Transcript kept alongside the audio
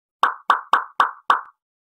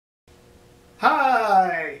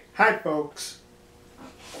Hi folks.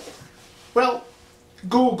 Well,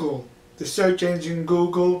 Google, the search engine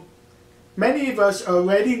Google, many of us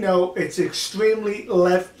already know it's extremely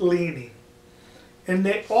left-leaning. And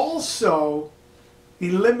they also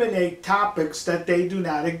eliminate topics that they do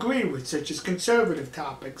not agree with, such as conservative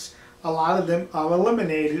topics. A lot of them are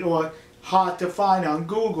eliminated or hard to find on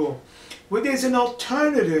Google. Well, there's an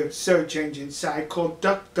alternative search engine site called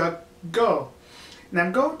DuckDuckGo. And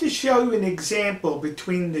I'm going to show you an example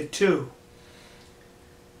between the two.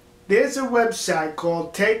 There's a website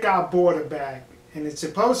called Take Our Border Back, and it's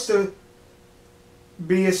supposed to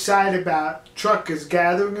be a site about truckers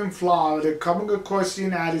gathering in Florida, coming across the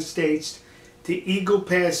United States to Eagle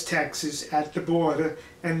Pass, Texas at the border,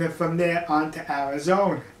 and then from there on to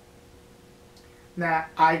Arizona. Now,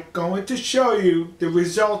 I'm going to show you the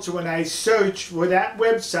results when I search for that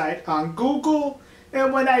website on Google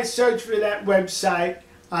and when I search for that website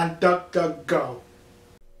on DuckDuckGo.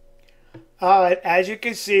 Alright, as you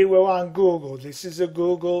can see, we're on Google. This is a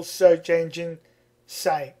Google search engine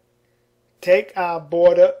site. Take Our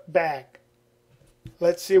Border Back.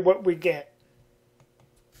 Let's see what we get.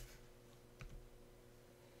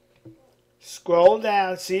 Scroll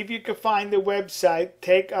down, see if you can find the website,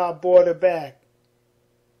 Take Our Border Back.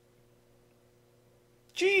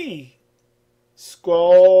 Gee!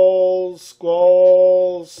 Scroll,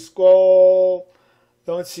 scroll, scroll.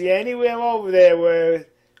 Don't see anywhere over there where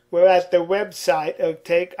we're at the website of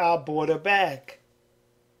Take Our Border Back.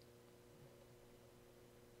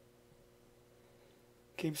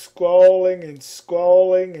 Keep scrolling and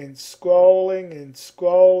scrolling and scrolling and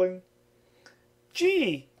scrolling.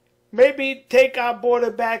 Gee, maybe Take Our Border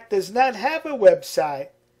Back does not have a website.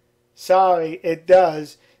 Sorry, it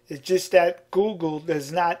does. It's just that Google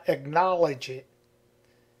does not acknowledge it.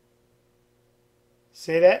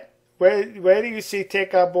 See that? Where do you see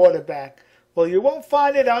Take Our Border Back? Well, you won't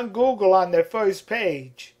find it on Google on the first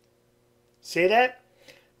page. See that?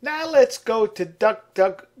 Now let's go to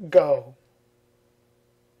DuckDuckGo.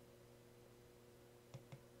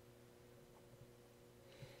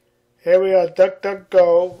 Here we are,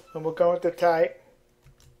 DuckDuckGo, and we're going to type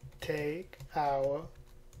Take Our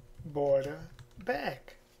Border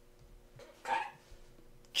Back.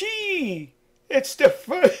 Gee, it's the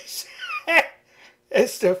first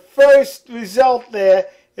it's the first result there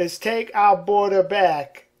is Take Our Border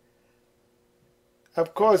Back.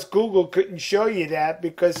 Of course, Google couldn't show you that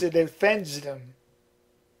because it offends them.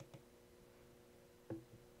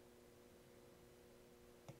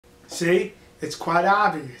 See, it's quite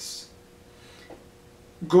obvious.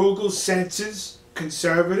 Google censors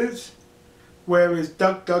conservatives, whereas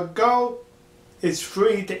DuckDuckGo is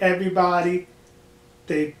free to everybody.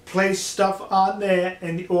 They place stuff on there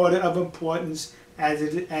in the order of importance as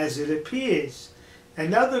it appears.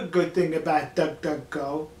 Another good thing about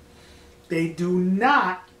DuckDuckGo, they do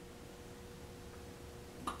not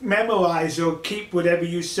memorize or keep whatever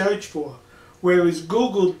you search for, whereas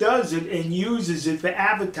Google does it and uses it for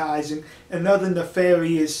advertising and other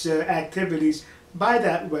nefarious activities by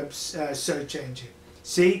that web search engine.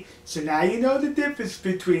 See? So now you know the difference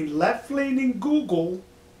between left-leaning Google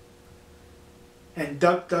and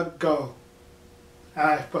DuckDuckGo.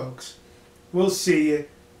 Alright, folks. We'll see you.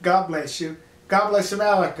 God bless you. God bless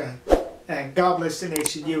America. And God bless the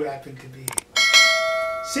nation you happen to be.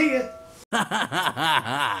 See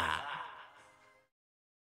ya.